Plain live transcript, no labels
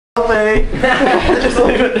Just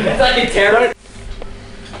leave it. It's like a terror.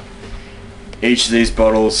 Each of these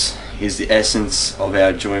bottles is the essence of our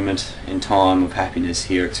enjoyment and time of happiness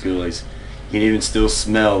here at Schoolies. You can even still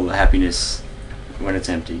smell the happiness when it's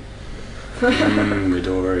empty.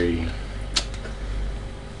 Midori.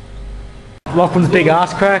 Lachlan's big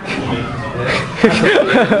ass crack.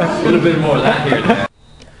 A little bit more of that here.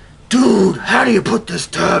 Dude, how do you put this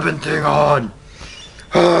turban thing on?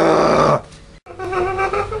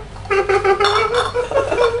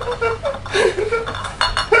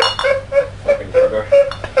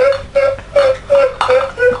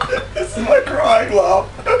 This is my crying laugh.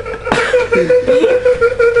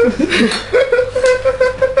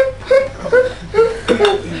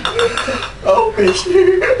 Oh, bitch.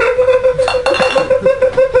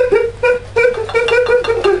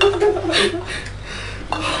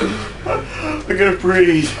 I gotta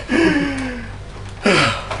breathe.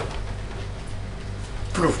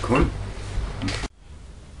 Proof, cunt.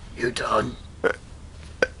 You done?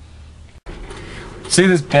 See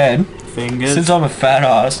this bed? Fingers. Since I'm a fat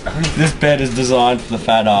ass, this bed is designed for the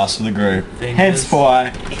fat ass of the group. Fingers. Hence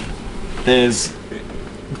why there's,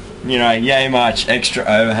 you know, yay much extra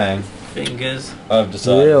overhang. Fingers. I've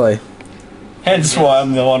decided. Really? Hence why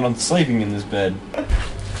I'm the one sleeping in this bed.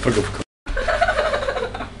 Fuck off, cunt.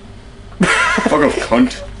 Fuck off,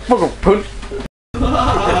 cunt. Fuck off, cunt.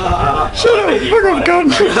 Shut up, fuck off,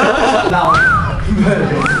 cunt.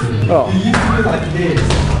 Oh.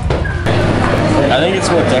 I think it's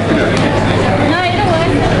more decorative. No, it'll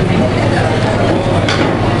work.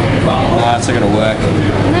 Nah, it's not gonna work.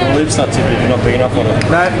 The lip's not typically not big enough on it.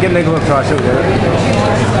 No, get Nicola to try, she'll get it.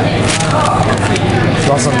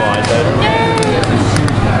 Lost on mine, though.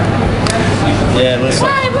 Yeah, listen.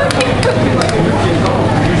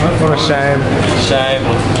 What a shame. Shame.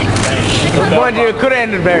 Mind you, it could have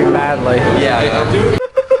ended very badly. Yeah.